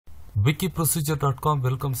Wikiprocedure.com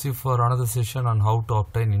welcomes you for another session on how to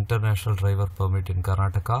obtain international driver permit in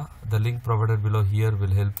Karnataka. The link provided below here will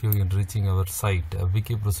help you in reaching our site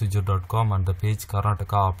wikiprocedure.com and the page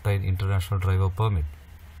Karnataka obtain international driver permit.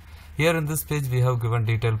 Here in this page we have given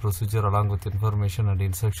detailed procedure along with information and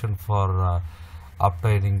instruction for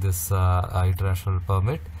obtaining this international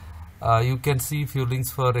permit. You can see few links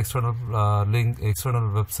for external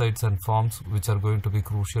websites and forms which are going to be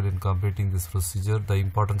crucial in completing this procedure. The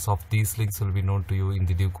importance of these links will be known to you in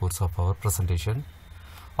the due course of our presentation.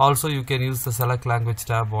 Also, you can use the select language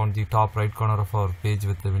tab on the top right corner of our page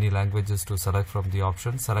with the many languages to select from the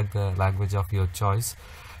options. Select the language of your choice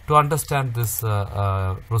to understand this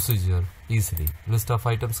procedure easily. List of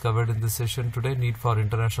items covered in this session today: need for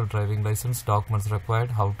international driving license, documents required,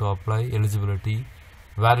 how to apply, eligibility,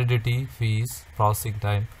 validity, fees, processing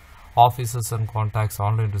time, offices and contacts,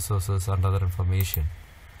 online resources and other information.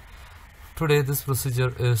 Today this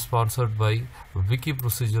procedure is sponsored by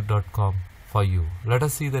wikiprocedure.com for you. Let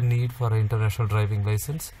us see the need for an international driving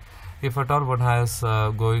license. If at all one has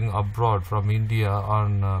going abroad from India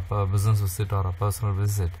on a business visit or a personal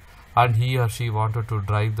visit, and he or she wanted to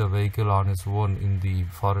drive the vehicle on his own in the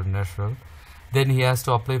foreign national, then he has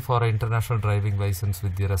to apply for an international driving license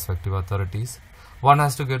with the respective authorities. One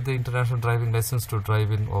has to get the international driving license to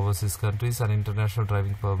drive in overseas countries. An international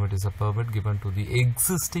driving permit is a permit given to the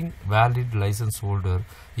existing valid license holder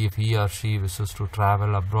if he or she wishes to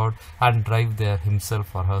travel abroad and drive there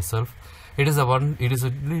himself or herself. It is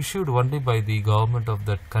issued only by the government of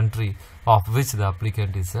that country of which the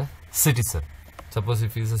applicant is a citizen. Suppose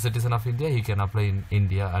if he is a citizen of India, he can apply in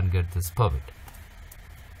India and get this permit.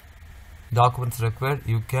 Documents required: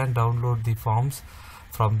 you can download the forms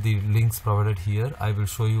from the links provided here. I will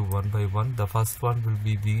show you one by one. The first one will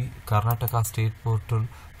be the Karnataka State Portal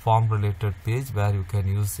form related page where you can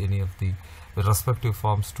use any of the respective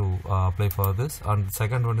forms to apply for this. And the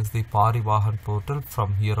second one is the Parivahan portal.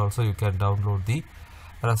 From here also you can download the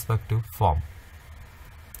respective form.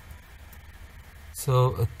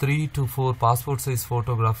 So 3 to 4 passport size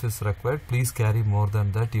photographs is required. Please carry more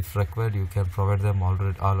than that. If required, you can provide them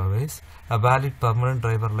always. A valid permanent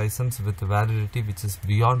driver license with validity which is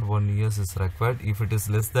beyond 1 year is required. If it is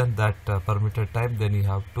less than that permitted time, then you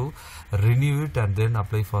have to renew it and then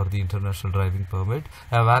apply for the international driving permit.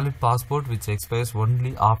 A valid passport which expires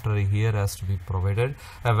only after a year has to be provided.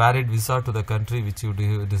 A valid visa to the country which you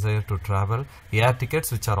desire to travel. Air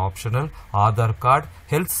tickets which are optional. Aadhaar card.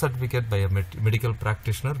 Health certificate by a medical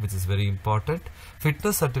practitioner which is very important.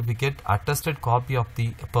 Fitness certificate, attested copy of the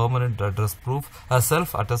permanent address proof, a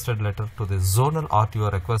self-attested letter to the zonal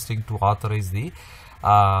RTO requesting to authorize the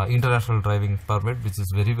international driving permit, which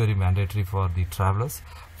is very mandatory for the travelers.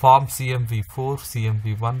 Form CMV4,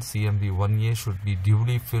 CMV1, CMV1A should be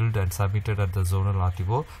duly filled and submitted at the zonal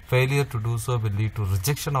RTO. Failure to do so will lead to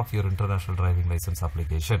rejection of your international driving license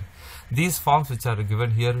application. These forms which are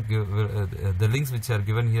given here, the links which are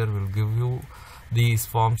given here will give you these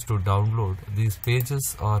forms to download. These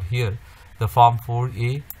pages are here. The Form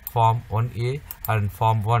 4A, Form 1A and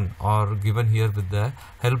Form 1 are given here with the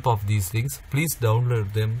help of these links. Please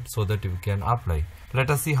download them so that you can apply. Let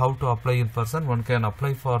us see how to apply in person. One can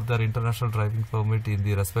apply for their international driving permit in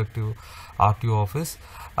the respective RTO office.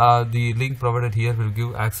 The link provided here will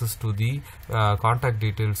give access to the contact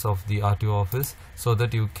details of the RTO office so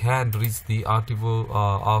that you can reach the RTO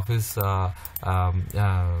office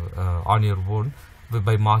on your own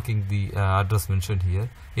by marking the address mentioned here.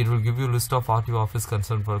 It will give you a list of RTO office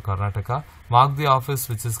concerned for Karnataka. Mark the office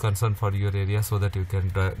which is concerned for your area so that you can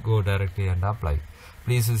go directly and apply.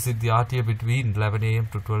 Please visit the RTA between 11 AM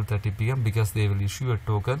to 12:30 PM because they will issue a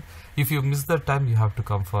token. If you miss that time, you have to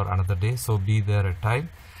come for another day, so be there at time.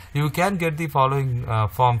 You can get the following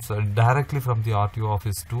forms directly from the RTO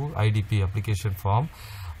office too: IDP application form,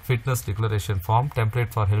 fitness declaration form,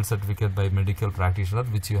 template for health certificate by medical practitioner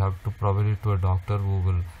which you have to provide it to a doctor who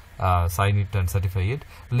will sign it and certify it.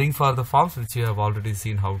 Link for the forms which you have already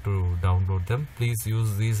seen how to download them. Please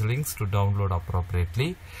use these links to download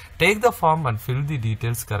appropriately. Take the form and fill the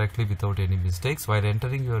details correctly without any mistakes. While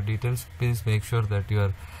entering your details, please make sure that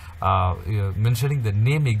you are mentioning the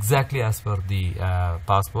name exactly as per the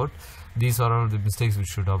passport. These are all the mistakes we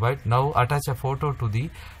should avoid. Now attach a photo to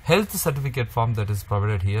the health certificate form that is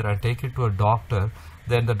provided here and take it to a doctor.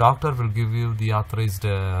 Then the doctor will give you the authorized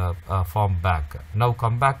form back. Now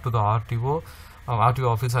come back to the RTO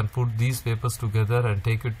office and put these papers together and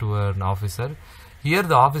take it to an officer. Here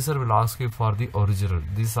the officer will ask you for the original.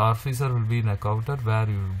 This officer will be in a counter where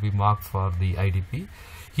you will be marked for the IDP.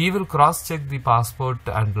 He will cross-check the passport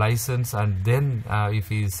and license, and then if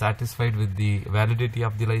he is satisfied with the validity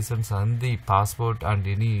of the license and the passport and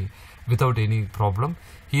without any problem,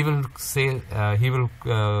 he will say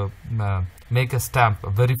make a stamp, a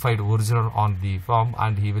verified original on the form,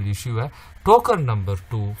 and he will issue a token number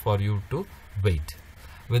 2 for you to wait.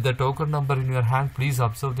 With the token number in your hand, please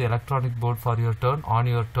observe the electronic board for your turn. On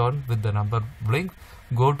your turn, with the number blink,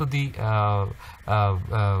 go to the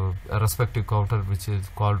respective counter which is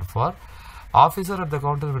called for. Officer at the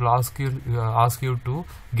counter will ask you to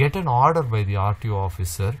get an order by the RTO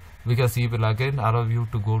officer, because he will again allow you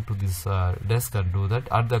to go to this desk and do that.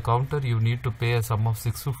 At the counter, you need to pay a sum of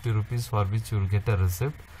 650 rupees, for which you will get a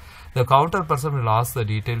receipt. The counter person will ask the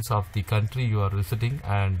details of the country you are visiting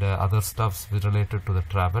and other stuffs related to the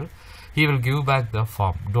travel. He will give back the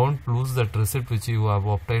form. Don't lose that receipt which you have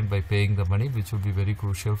obtained by paying the money, which will be very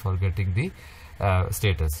crucial for getting the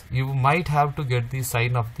status. You might have to get the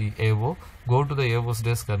sign of the AO. Go to the AO's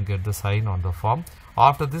desk and get the sign on the form.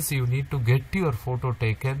 After this, you need to get your photo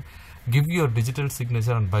taken, give your digital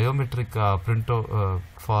signature and biometric printout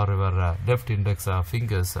for your left index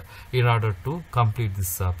fingers in order to complete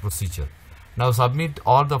this procedure. Now submit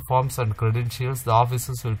all the forms and credentials. The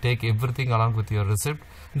officers will take everything along with your receipt.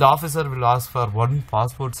 The officer will ask for one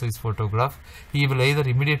passport size photograph. He will either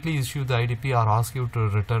immediately issue the IDP or ask you to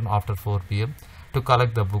return after 4 p.m. to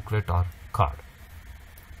collect the booklet or card.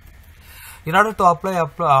 In order to apply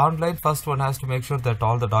online, first one has to make sure that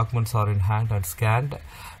all the documents are in hand and scanned.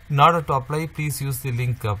 In order to apply, please use the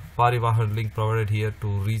link, Parivahan link provided here to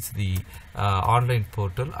reach the online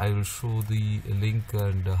portal. I will show the link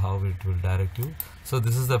and how it will direct you. So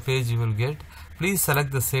this is the page you will get. Please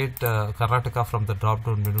select the state Karnataka from the drop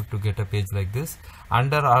down menu to get a page like this.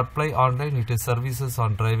 Under apply online, it is services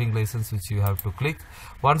on driving license which you have to click.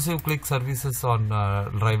 Once you click services on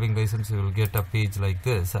driving license, you will get a page like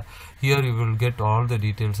this. Here you will get all the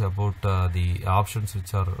details about the options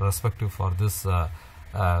which are respective for this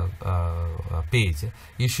page.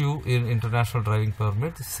 Issue in international driving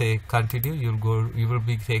permit, say continue. You will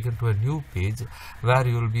be taken to a new page where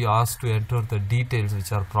you will be asked to enter the details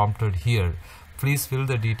which are prompted here. Please fill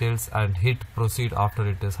the details and hit proceed after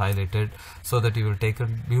it is highlighted, so that you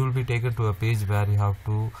will be taken to a page where you have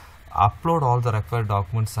to upload all the required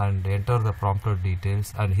documents and enter the prompted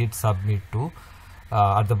details and hit submit to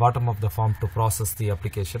at the bottom of the form to process the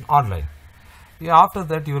application online. After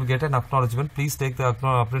that, you will get an acknowledgement. Please take the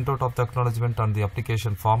printout of the acknowledgement on the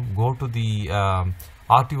application form. Go to the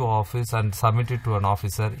RTO office and submit it to an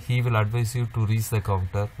officer. He will advise you to reach the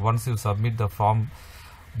counter. Once you submit the form,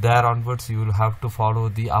 there onwards you will have to follow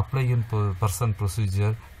the apply in person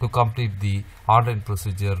procedure to complete the online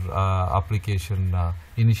procedure application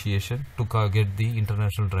initiation to get the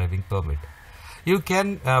international driving permit. You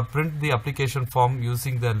can print the application form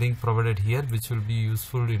using the link provided here, which will be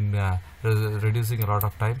useful in reducing a lot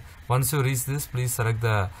of time. Once you reach this, please select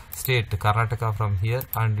the state Karnataka from here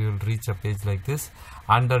and you will reach a page like this.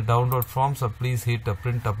 Under download form, so please hit a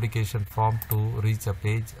print application form to reach a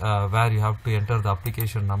page where you have to enter the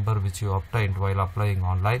application number which you obtained while applying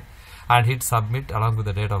online and hit submit along with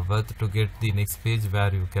the date of birth to get the next page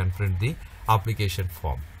where you can print the application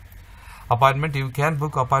form. Appointment, you can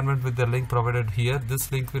book appointment with the link provided here. This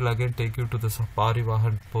link will again take you to the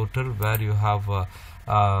Parivahan portal where you have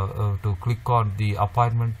to click on the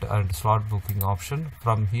appointment and slot booking option.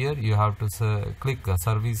 From here you have to click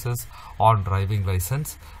services on driving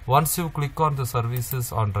license. Once you click on the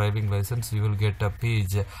services on driving license, you will get a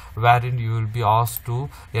page wherein you will be asked to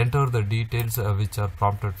enter the details which are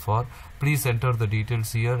prompted for. Please enter the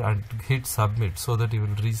details here and hit submit so that you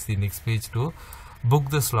will reach the next page to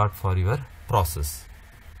book the slot for your process.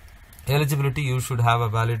 Eligibility, you should have a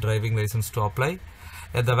valid driving license to apply.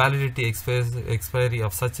 The validity expiry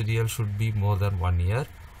of such DL should be more than 1 year.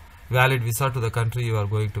 Valid visa to the country you are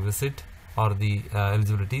going to visit or the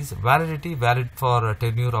eligibilities. Validity, valid for a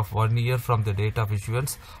tenure of 1 year from the date of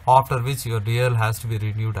issuance, after which your DL has to be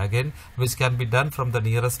renewed again, which can be done from the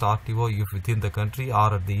nearest RTO if within the country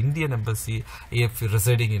or at the Indian embassy if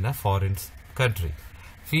residing in a foreign country.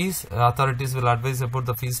 Fees, authorities will advise about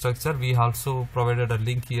the fee structure. We also provided a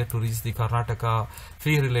link here to reach the Karnataka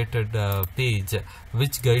fee related page,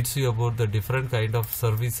 which guides you about the different kind of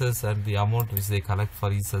services and the amount which they collect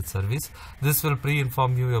for each such service. This will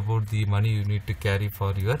pre-inform you about the money you need to carry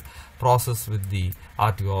for your process with the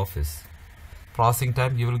RTO office. Processing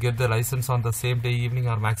time, you will get the license on the same day evening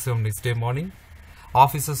or maximum next day morning.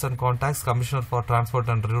 Offices and contacts: Commissioner for Transport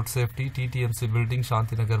and Road Safety, TTMC Building,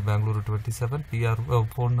 Shantinagar, Bangalore 27. PR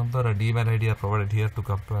phone number and email ID are provided here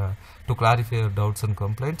to clarify your doubts and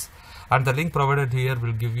complaints. And the link provided here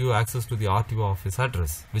will give you access to the RTO office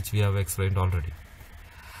address, which we have explained already.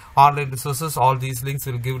 Online resources: all these links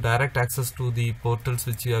will give direct access to the portals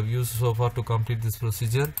which you have used so far to complete this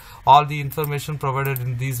procedure. All the information provided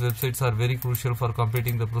in these websites are very crucial for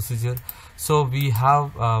completing the procedure. So we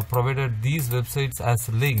have provided these websites as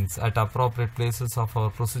links at appropriate places of our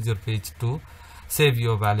procedure page to save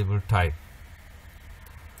your valuable time.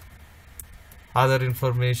 Other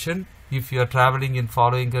information: if you are traveling in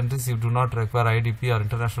following countries, you do not require IDP or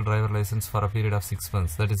international driver license for a period of 6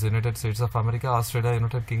 months. That is United States of America, Australia,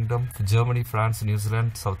 United Kingdom, Germany, France, New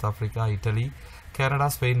Zealand, South Africa, Italy, Canada,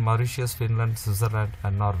 Spain, Mauritius, Finland, Switzerland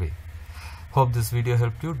and Norway. Hope this video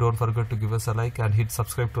helped you. Don't forget to give us a like and hit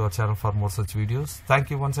subscribe to our channel for more such videos.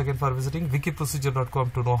 Thank you once again for visiting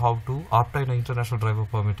wikiprocedure.com to know how to obtain an international driver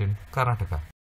permit in Karnataka.